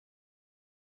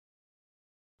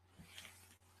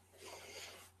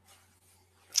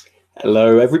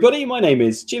Hello everybody, my name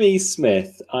is Jimmy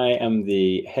Smith. I am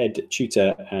the head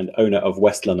tutor and owner of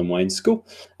West London Wine School,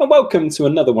 and welcome to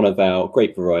another one of our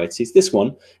grape varieties. This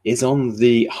one is on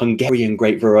the Hungarian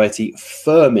grape variety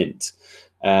Furmint.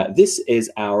 This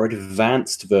is our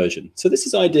advanced version. So this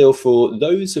is ideal for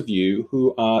those of you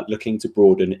who are looking to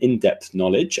broaden in-depth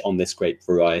knowledge on this grape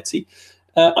variety.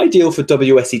 Ideal for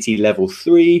WSET Level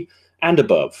 3, and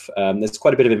above. There's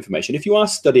quite a bit of information. If you are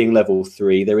studying level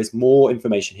 3, there is more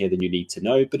information here than you need to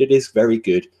know, but it is very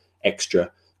good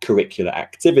extra curricular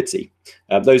activity.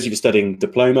 Those of you studying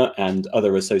diploma and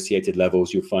other associated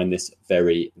levels, you'll find this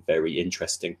very, very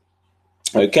interesting.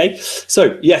 Okay,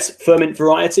 so yes, Furmint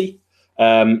variety.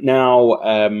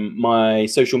 My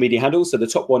social media handles, so the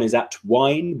top one is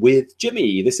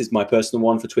 @WineWithJimmy. This is my personal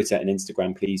one for Twitter and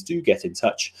Instagram. Please do get in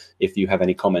touch if you have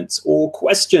any comments or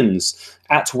questions.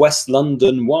 @West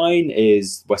London Wine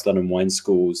is West London Wine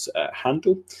School's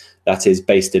handle. That is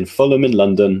based in Fulham in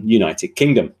London, United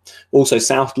Kingdom. Also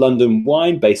South London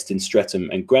Wine, based in Streatham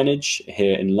and Greenwich,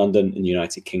 here in London in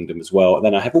United Kingdom as well. And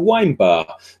then I have a wine bar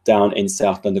down in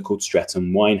South London called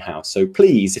Streatham Wine House. So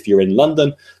please, if you're in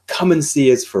London, come and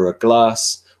see us for a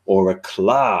glass or a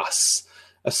class.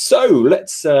 So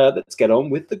let's get on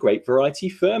with the grape variety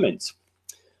Furmint.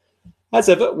 As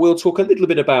ever, we'll talk a little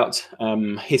bit about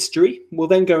history. We'll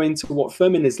then go into what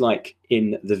Furmint is like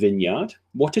in the vineyard,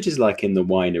 what it is like in the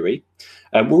winery.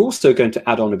 We're also going to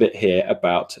add on a bit here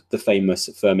about the famous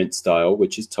Furmint style,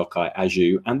 which is Tokaj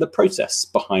Aszu, and the process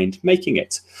behind making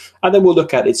it. And then we'll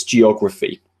look at its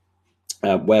geography,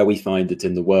 where we find it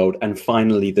in the world, and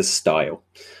finally the style.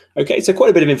 Okay, so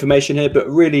quite a bit of information here, but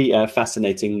really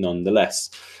fascinating nonetheless.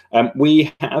 We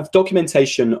have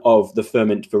documentation of the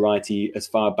Furmint variety as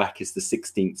far back as the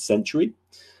 16th century.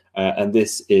 And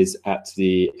this is at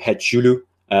the Hegyulu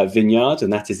vineyard,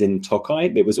 and that is in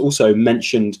Tokaj. It was also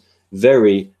mentioned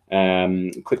very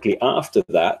quickly after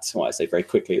that. Well, I say very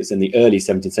quickly, it was in the early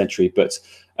 17th century, but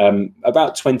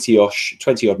about 20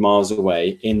 odd miles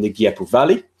away in the Grape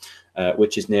Valley,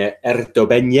 which is near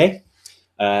Erdobenje.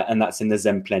 And that's in the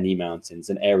Zempleni Mountains,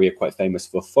 an area quite famous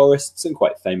for forests and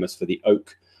quite famous for the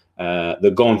oak,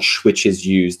 the gonch, which is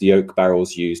used, the oak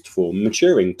barrels used for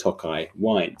maturing Tokaj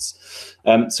wines.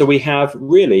 So we have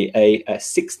really a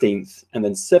 16th and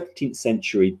then 17th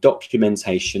century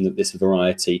documentation that this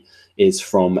variety is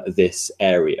from this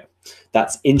area.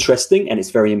 That's interesting, and it's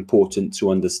very important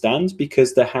to understand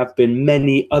because there have been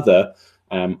many other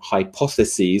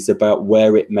hypotheses about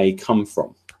where it may come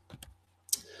from.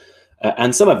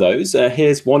 And some of those,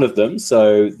 here's one of them.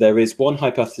 So there is one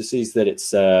hypothesis that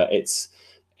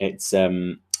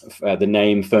the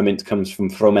name Furmint comes from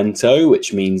frumento,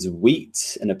 which means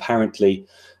wheat, and apparently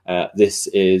this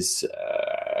is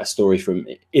a story from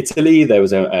Italy. There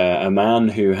was a man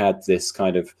who had this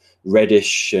kind of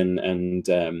reddish and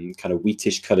kind of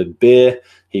wheatish coloured beer.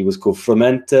 He was called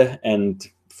Frumenta, and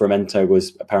Frumento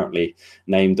was apparently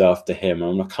named after him.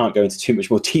 I can't go into too much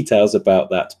more details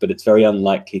about that, but it's very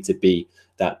unlikely to be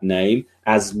that name,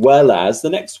 as well as the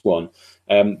next one.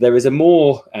 There is a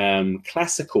more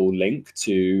classical link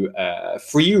to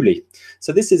Friuli.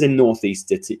 So this is in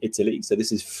northeast Italy. So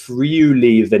this is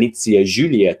Friuli Venezia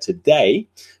Giulia today,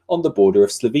 on the border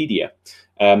of Slovenia.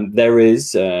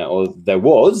 There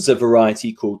was a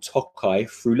variety called Tokaj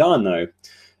Friulano.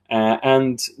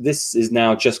 And this is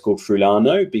now just called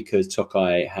Friulano because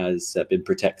Tokaj has been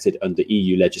protected under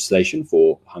EU legislation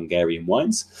for Hungarian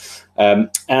wines.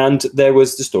 And there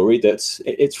was the story that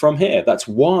it's from here. That's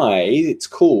why it's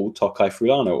called Tokaj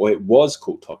Friulano, or it was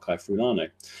called Tokaj Friulano.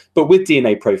 But with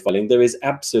DNA profiling, there is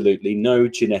absolutely no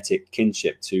genetic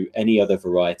kinship to any other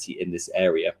variety in this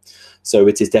area. So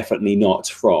it is definitely not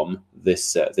from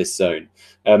this zone.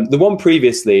 The one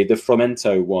previously, the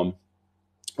Frumento one,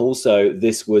 also,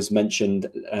 this was mentioned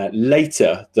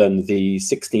later than the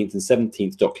 16th and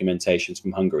 17th documentations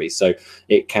from Hungary, so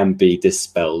it can be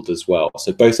dispelled as well.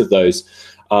 So both of those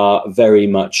are very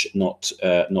much not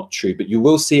true, but you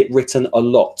will see it written a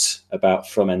lot about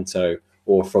Frumento,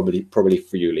 or probably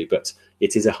Friuli, but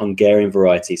it is a Hungarian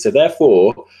variety. So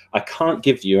therefore, I can't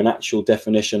give you an actual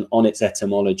definition on its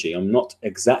etymology. I'm not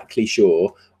exactly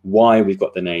sure why we've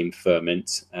got the name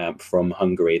Furmint from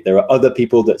Hungary. There are other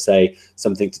people that say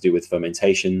something to do with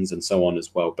fermentations and so on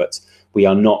as well, but we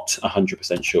are not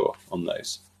 100% sure on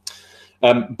those.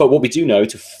 But what we do know,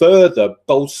 to further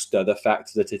bolster the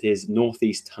fact that it is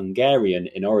Northeast Hungarian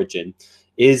in origin,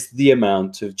 is the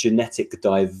amount of genetic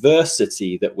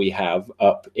diversity that we have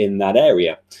up in that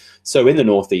area. So in the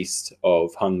northeast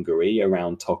of Hungary,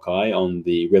 around Tokaj, on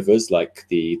the rivers like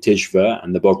the Tisza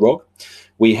and the Bodrog,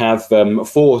 we have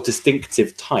 4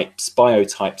 distinctive types,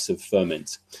 biotypes of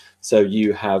Furmint. So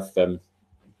you have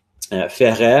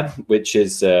Ferrer, which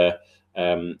is a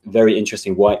very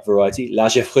interesting white variety. La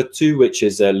Gefretu, which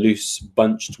is a loose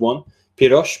bunched one.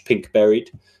 Piroche, pink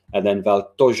berried. And then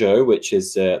Valtojo, which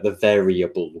is the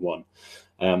variable one.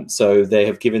 So they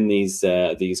have given these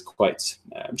quite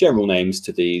general names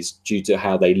to these due to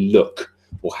how they look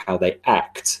or how they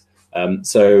act.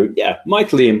 So yeah,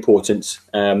 mightily important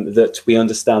that we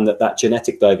understand that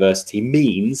genetic diversity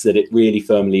means that it really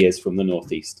firmly is from the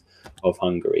northeast of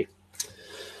Hungary.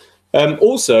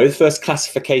 Also, the first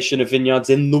classification of vineyards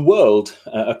in the world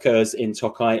occurs in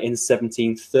Tokaj in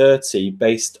 1730,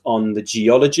 based on the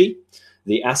geology,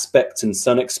 the aspect and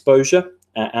sun exposure,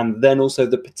 and then also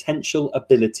the potential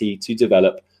ability to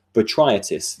develop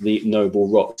Botrytis, the noble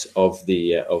rot of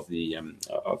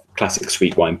classic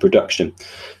sweet wine production.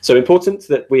 So important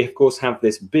that we, of course, have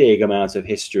this big amount of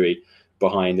history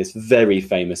behind this very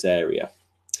famous area.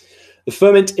 The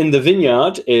Furmint in the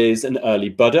vineyard is an early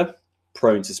budder,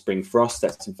 prone to spring frost.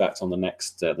 That's in fact on the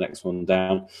next one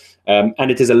down,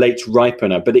 and it is a late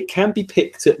ripener, but it can be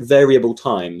picked at variable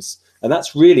times, and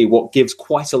that's really what gives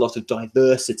quite a lot of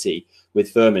diversity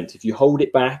with Furmint. If you hold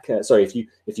it back, if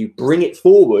you bring it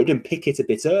forward and pick it a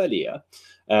bit earlier,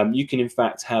 you can in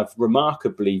fact have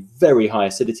remarkably very high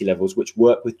acidity levels, which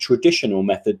work with traditional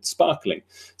method sparkling.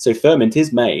 So Furmint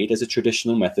is made as a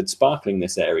traditional method sparkling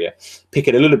this area. Pick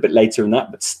it a little bit later than that,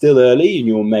 but still early, and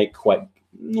you'll make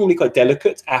normally quite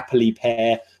delicate, appley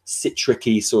pear,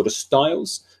 citricy sort of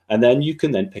styles. And then you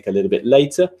can then pick a little bit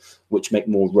later, which make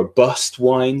more robust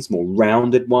wines, more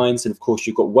rounded wines. And of course,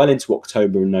 you've got well into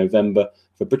October and November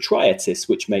for Botrytis,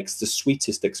 which makes the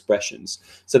sweetest expressions.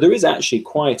 So there is actually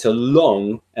quite a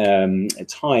long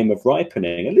time of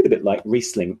ripening, a little bit like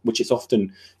Riesling, which it's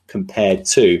often compared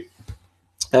to.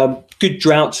 Good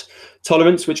drought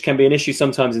tolerance, which can be an issue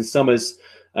sometimes in summers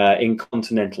in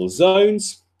continental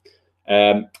zones.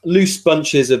 Loose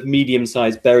bunches of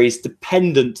medium-sized berries,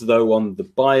 dependent though on the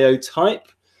biotype.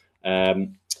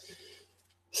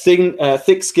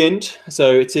 Thick-skinned,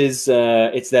 so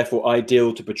it's therefore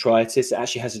ideal to Botrytis. It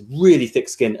actually has a really thick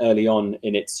skin early on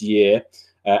in its year.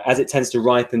 As it tends to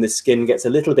ripen, the skin gets a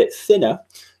little bit thinner,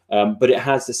 but it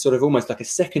has this sort of almost like a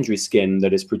secondary skin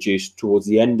that is produced towards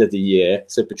the end of the year.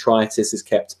 So Botrytis is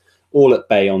kept all at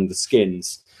bay on the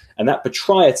skins. And that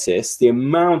Botrytis, the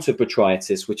amount of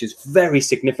Botrytis, which is very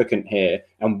significant here,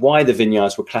 and why the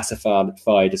vineyards were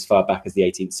classified as far back as the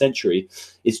 18th century,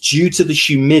 is due to the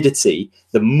humidity,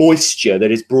 the moisture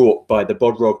that is brought by the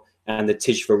Bodrog and the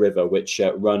Tijva River, which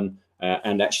run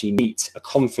and actually meet a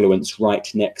confluence right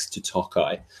next to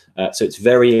Tokaj. So it's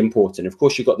very important. Of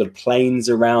course, you've got the plains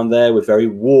around there with very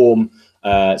warm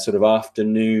sort of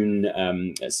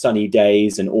afternoon sunny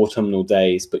days and autumnal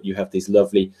days, but you have these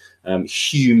lovely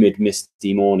humid,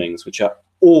 misty mornings, which are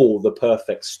all the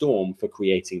perfect storm for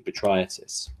creating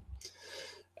Botrytis.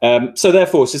 So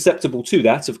therefore susceptible to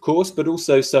that, of course, but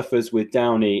also suffers with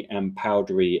downy and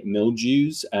powdery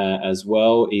mildews as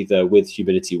well, either with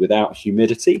humidity, without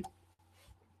humidity.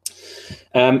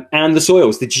 And the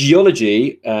soils, the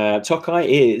geology, Tokaj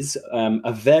is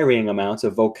a varying amount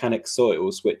of volcanic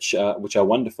soils, which are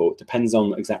wonderful. It depends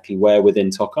on exactly where within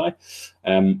Tokaj.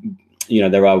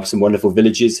 There are some wonderful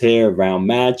villages here around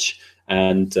Madge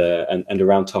and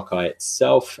around Tokaj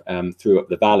itself, through up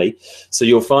the valley. So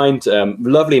you'll find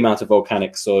lovely amount of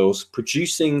volcanic soils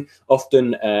producing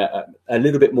often a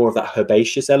little bit more of that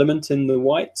herbaceous element in the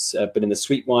whites, but in the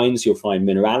sweet wines, you'll find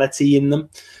minerality in them.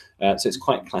 So it's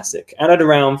quite classic. And at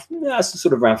around,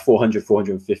 sort of around 400,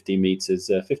 450 meters,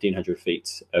 1,500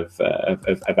 feet of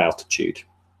altitude.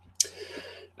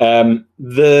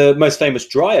 The most famous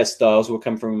drier styles will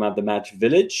come from around the Madge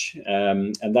village,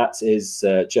 and that is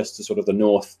just to sort of the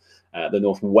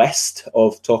northwest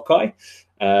of Tokaj.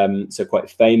 So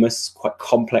quite famous, quite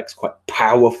complex, quite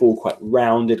powerful, quite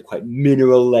rounded, quite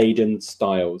mineral-laden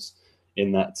styles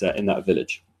in that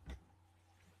village.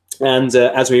 And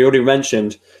as we already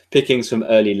mentioned, pickings from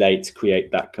early late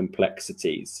create that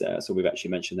complexities. So we've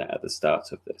actually mentioned that at the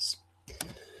start of this.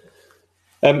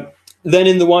 Then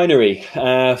in the winery,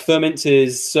 Furmint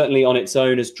is certainly on its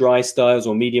own as dry styles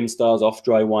or medium styles.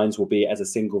 Off-dry wines will be as a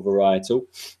single varietal,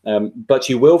 but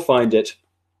you will find it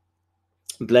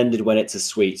blended when it's a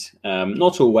sweet.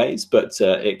 Not always, but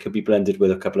it could be blended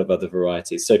with a couple of other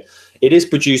varieties. So it is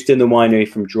produced in the winery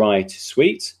from dry to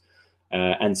sweet.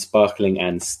 And sparkling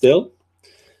and still.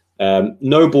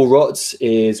 Noble rot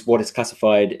is what is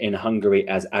classified in Hungary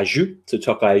as Aszu. So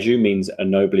Tokaj Aszu means a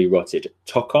nobly rotted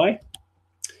Tokaj.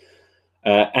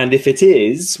 And if it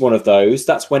is one of those,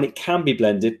 that's when it can be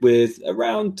blended with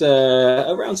around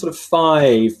sort of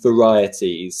 5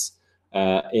 varieties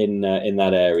in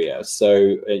that area.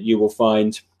 So you will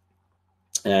find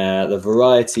the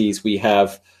varieties we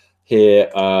have here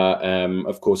are,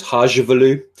 of course,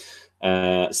 Hajavalu,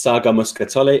 Saga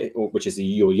Muscatale, which is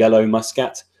your yellow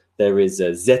muscat. There is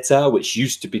Zeta, which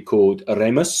used to be called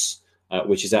Remus,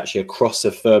 which is actually a cross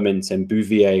of Furmint and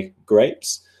Bouvier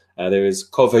grapes. There is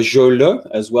Covajolo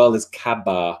as well as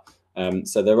Caba.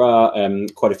 So there are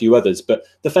quite a few others, but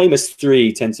the famous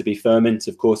three tend to be Furmint,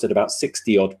 of course, at about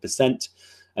 60 odd percent,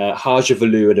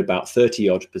 Hajavalu at about 30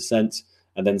 odd percent,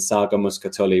 and then Saga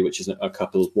Muscatale, which is a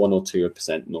couple, 1 or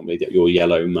 2%, normally your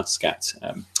yellow muscat.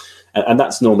 And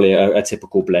that's normally a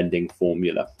typical blending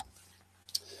formula.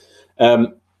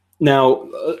 Now,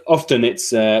 often it's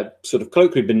sort of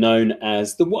colloquially been known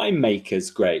as the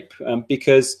winemaker's grape,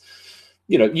 because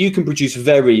you can produce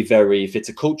very, very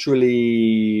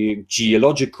viticulturally,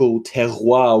 geological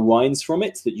terroir wines from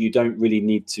it that you don't really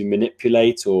need to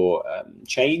manipulate or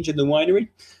change in the winery.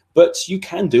 But you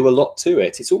can do a lot to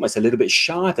it. It's almost a little bit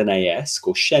Chardonnay-esque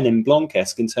or Chenin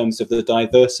Blanc-esque in terms of the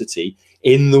diversity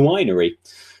in the winery.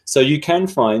 So you can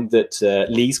find that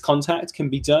lees contact can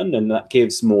be done, and that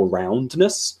gives more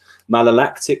roundness.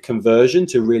 Malolactic conversion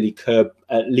to really curb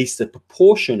at least a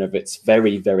proportion of its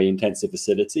very, very intensive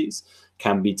acidities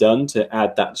can be done to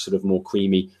add that sort of more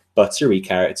creamy, buttery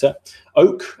character.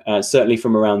 Oak, certainly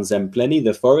from around Zempleni,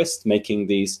 the forest, making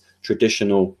these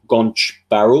traditional Gonch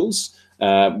barrels,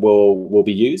 will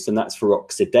be used, and that's for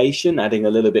oxidation, adding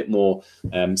a little bit more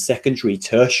secondary,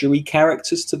 tertiary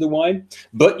characters to the wine.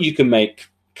 But you can make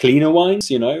cleaner wines,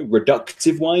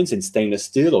 reductive wines in stainless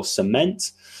steel or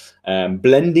cement.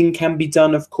 Blending can be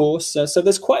done, of course. So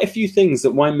there's quite a few things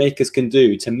that winemakers can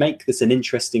do to make this an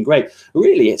interesting grape.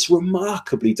 Really, it's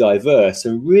remarkably diverse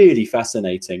and really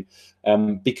fascinating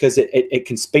because it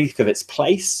can speak of its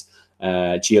place.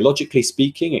 Geologically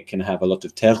speaking, it can have a lot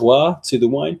of terroir to the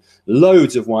wine,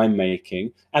 loads of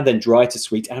winemaking, and then dry to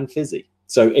sweet and fizzy.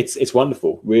 So it's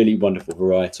wonderful, really wonderful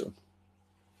varietal.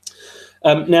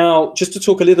 Now, just to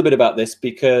talk a little bit about this,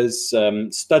 because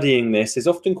studying this is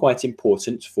often quite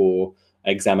important for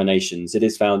examinations. It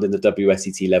is found in the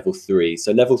WSET Level 3.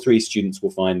 So Level 3 students will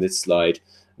find this slide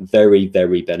very,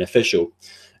 very beneficial.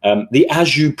 The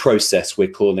Aszu process, we're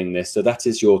calling this. So that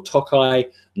is your Tokaj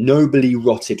nobly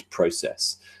rotted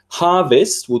process.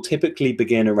 Harvest will typically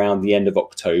begin around the end of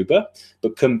October,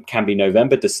 but can be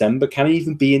November, December, can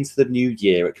even be into the new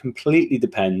year. It completely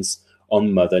depends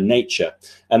on Mother Nature.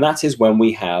 And that is when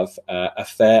we have a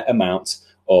fair amount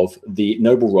of the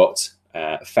noble rot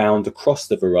found across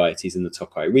the varieties in the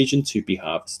Tokaj region to be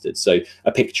harvested. So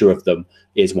a picture of them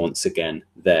is once again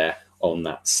there on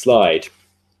that slide.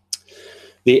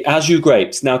 The Aszu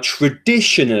grapes. Now,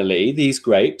 traditionally, these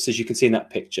grapes, as you can see in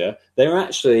that picture, they're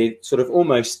actually sort of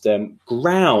almost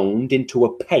ground into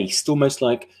a paste, almost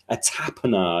like a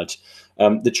tapenade,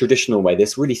 the traditional way,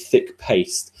 this really thick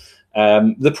paste.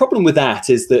 The problem with that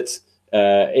is that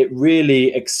it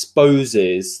really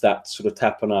exposes that sort of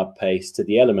tapenade paste to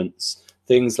the elements,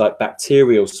 things like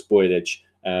bacterial spoilage,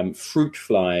 fruit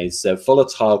flies,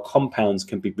 volatile compounds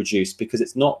can be produced because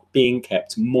it's not being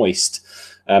kept moist.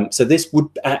 So this would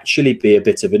actually be a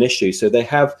bit of an issue. So they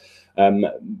have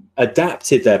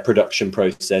adapted their production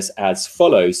process as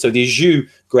follows. So the Aszu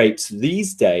grapes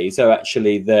these days are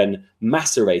actually then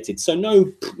macerated. So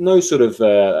no sort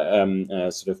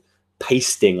of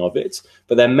pasting of it,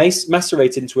 but they're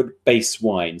macerated into a base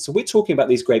wine. So we're talking about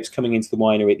these grapes coming into the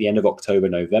winery at the end of October,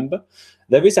 November.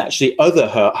 There is actually other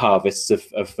harvests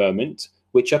of Furmint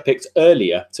which are picked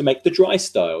earlier to make the dry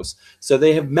styles. So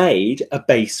they have made a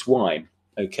base wine,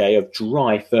 okay, of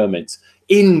dry Furmint.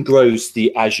 In grows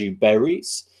the Aszu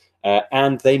berries,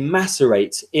 and they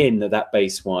macerate in that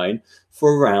base wine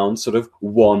for around sort of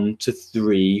 1 to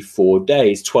 3, 4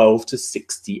 days, 12 to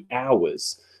 60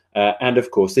 hours. And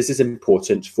of course, this is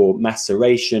important for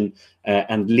maceration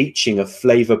and leaching of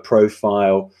flavor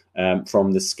profile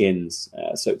from the skins.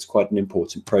 So it's quite an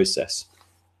important process.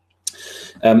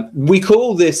 We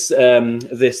call this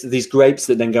these grapes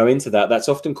that then go into that's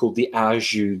often called the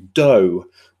Aszu dough.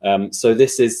 So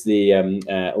this is the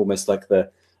almost like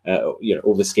the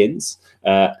all the skins.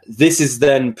 This is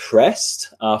then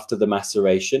pressed after the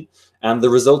maceration, and the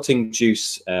resulting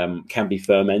juice can be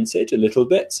fermented a little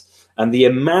bit. And the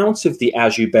amount of the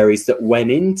Aszu berries that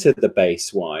went into the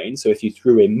base wine, so if you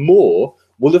threw in more,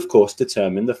 will of course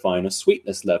determine the final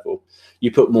sweetness level.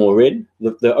 You put more in,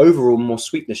 the overall more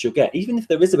sweetness you'll get. Even if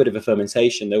there is a bit of a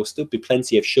fermentation, there will still be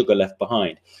plenty of sugar left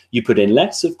behind. You put in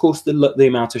less, of course, the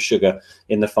amount of sugar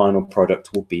in the final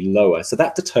product will be lower. So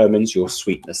that determines your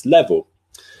sweetness level.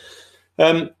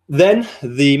 Then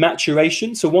the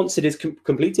maturation. So once it is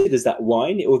completed as that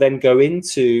wine, it will then go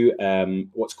into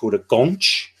what's called a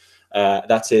gącz.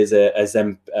 That is a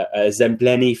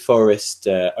Zempleni forest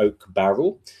oak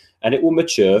barrel, and it will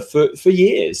mature for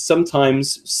years,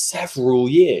 sometimes several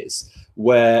years,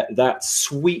 where that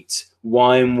sweet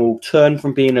wine will turn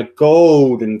from being a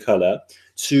golden color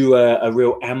to a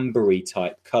real ambery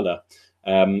type color.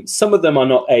 Some of them are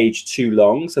not aged too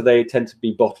long, so they tend to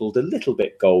be bottled a little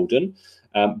bit golden.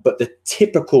 But the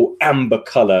typical amber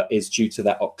color is due to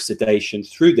that oxidation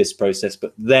through this process,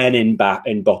 but then in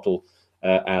bottle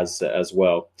as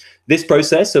well. This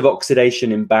process of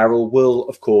oxidation in barrel will,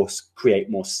 of course, create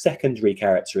more secondary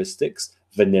characteristics: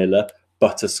 vanilla,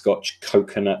 butterscotch,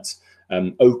 coconut,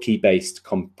 oaky-based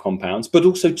compounds, but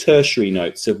also tertiary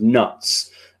notes of nuts,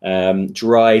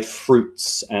 dried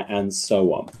fruits, and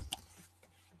so on.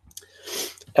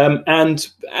 And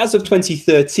as of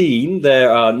 2013,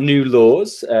 there are new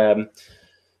laws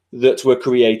that were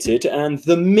created, and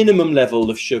the minimum level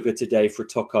of sugar today for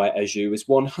Tokaj Aszu is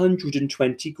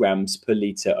 120 grams per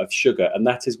litre of sugar, and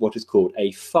that is what is called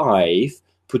a 5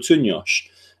 putuňos.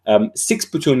 6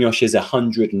 putuňos is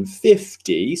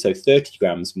 150, so 30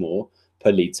 grams more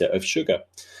per litre of sugar.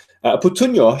 A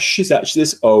putuňos is actually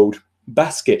this old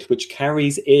basket which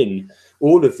carries in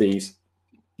all of these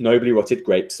nobly rotted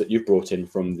grapes that you've brought in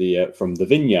from the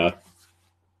vineyard.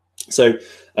 So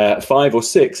 5 or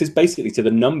 6 is basically to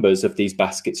the numbers of these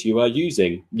baskets you are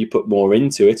using. You put more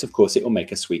into it, of course, it will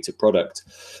make a sweeter product.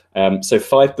 So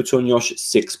 5 putuňos,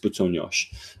 6 putuňos.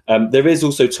 There is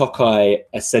also Tokaj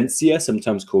Essencia,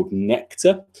 sometimes called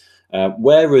nectar,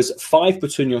 whereas 5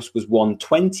 putuňos was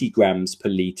 120 grams per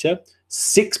litre,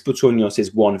 6 putuňos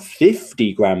is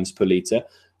 150 grams per litre.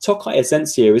 Tokaj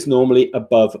Essencia is normally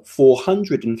above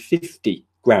 450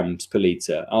 grams per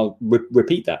litre. I'll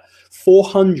repeat that.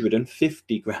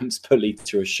 450 grams per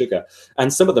litre of sugar.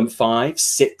 And some of them 500,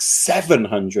 600,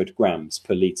 700 grams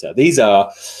per litre. These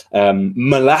are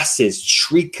molasses,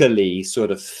 treacly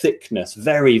sort of thickness,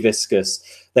 very viscous.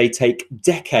 They take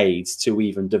decades to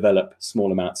even develop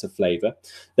small amounts of flavour.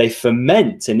 They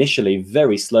ferment initially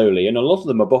very slowly, and a lot of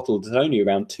them are bottled at only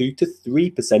around 2 to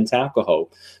 3% alcohol.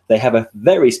 They have a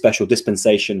very special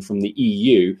dispensation from the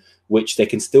EU, which they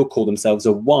can still call themselves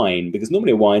a wine, because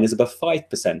normally a wine is above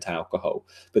 5% alcohol,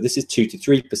 but this is 2 to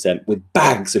 3% with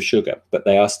bags of sugar, but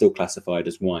they are still classified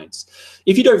as wines.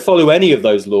 If you don't follow any of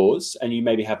those laws, and you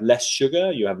maybe have less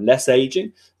sugar, you have less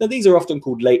aging, then these are often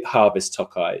called late harvest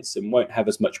Tokajs and won't have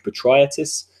as much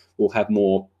botrytis, will have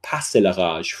more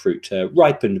passelarage fruit,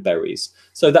 ripened berries.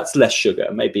 So that's less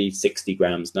sugar, maybe 60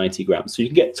 grams, 90 grams. So you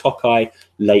can get Tokaj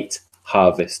late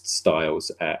harvest styles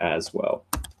as well.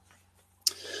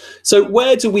 So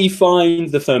where do we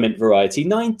find the Furmint variety?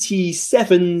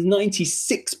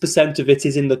 96% of it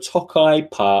is in the Tokaj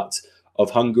part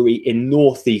of Hungary, in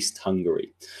northeast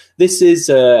Hungary. This is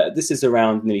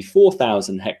around nearly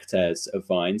 4,000 hectares of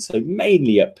vine, so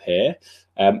mainly up here.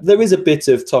 There is a bit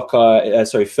of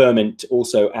Furmint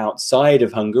also outside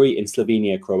of Hungary, in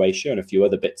Slovenia, Croatia, and a few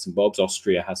other bits and bobs.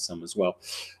 Austria has some as well.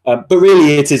 But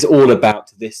really, it is all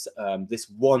about this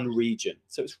one region.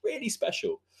 So it's really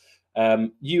special.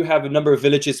 You have a number of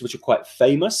villages which are quite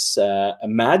famous.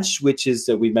 Maj, which is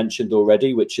we mentioned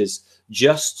already, which is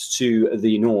just to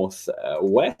the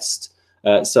northwest.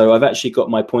 So I've actually got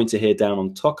my pointer here down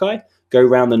on Tokaj. Go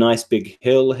around the nice big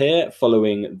hill here,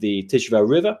 following the Tisza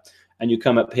River, and you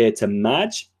come up here to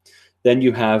Maj. Then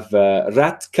you have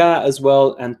Ratka as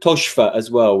well, and Toshva as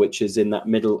well, which is in that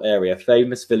middle area.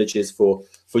 Famous villages for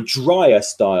drier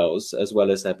styles, as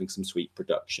well as having some sweet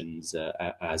productions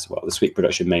as well. The sweet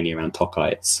production mainly around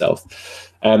Tokaj itself.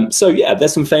 So yeah,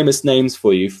 there's some famous names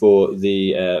for you for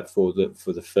the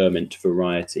Furmint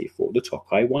variety for the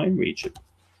Tokaj wine region.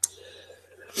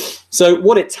 So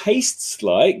what it tastes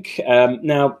like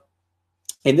now.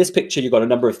 In this picture, you've got a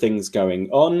number of things going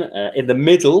on. In the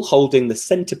middle, holding the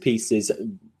centerpiece is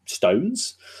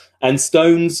stones. And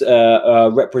stones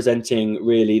are representing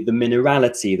really the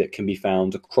minerality that can be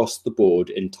found across the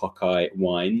board in Tokaj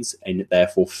wines, and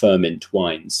therefore Furmint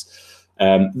wines.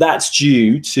 That's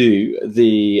due to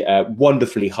the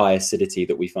wonderfully high acidity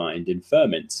that we find in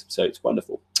Furmint. So it's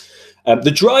wonderful. The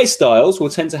dry styles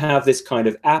will tend to have this kind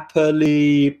of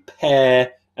apple-y,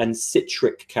 pear, and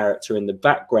citric character in the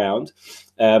background.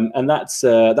 And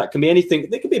that can be anything.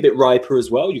 They can be a bit riper as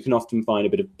well. You can often find a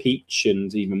bit of peach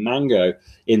and even mango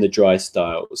in the dry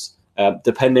styles,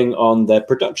 depending on their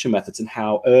production methods and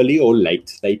how early or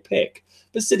late they pick.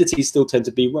 but acidities still tend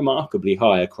to be remarkably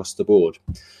high across the board.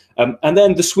 And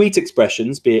then the sweet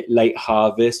expressions, be it late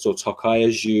harvest or Tokaj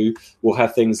Aszu, will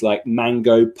have things like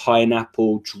mango,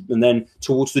 pineapple, and then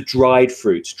towards the dried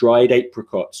fruits, dried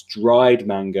apricots, dried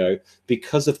mango,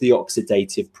 because of the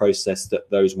oxidative process that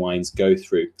those wines go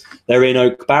through. They're in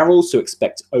oak barrels, so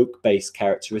expect oak-based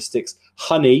characteristics,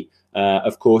 honey,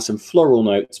 of course, and floral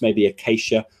notes, maybe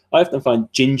acacia. I often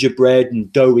find gingerbread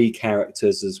and doughy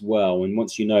characters as well. And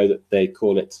once you know that they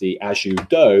call it the Aszu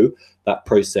dough, that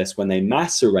process when they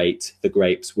macerate the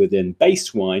grapes within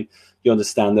base wine, you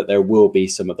understand that there will be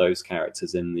some of those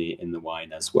characters in the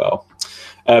wine as well.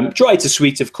 Dry to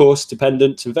sweet, of course,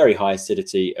 dependent, and very high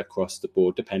acidity across the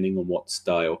board, depending on what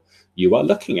style you are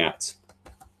looking at.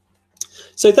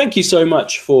 So thank you so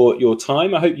much for your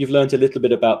time. I hope you've learned a little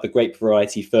bit about the grape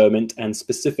variety Furmint, and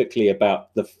specifically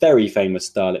about the very famous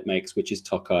style it makes, which is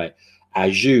Tokaj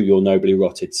Aszu, your nobly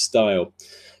rotted style.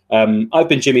 I've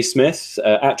been Jimmy Smith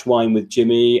at Wine with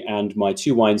Jimmy, and my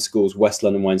two wine schools, West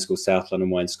London Wine School, South London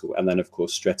Wine School, and then, of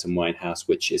course, Streatham Wine House,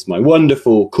 which is my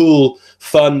wonderful, cool,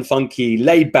 fun, funky,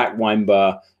 laid-back wine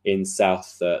bar in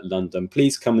South London.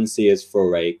 Please come and see us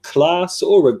for a class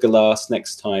or a glass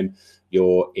next time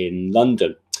you're in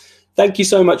London. Thank you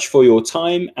so much for your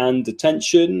time and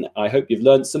attention. I hope you've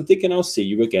learned something, and I'll see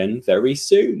you again very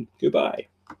soon. Goodbye.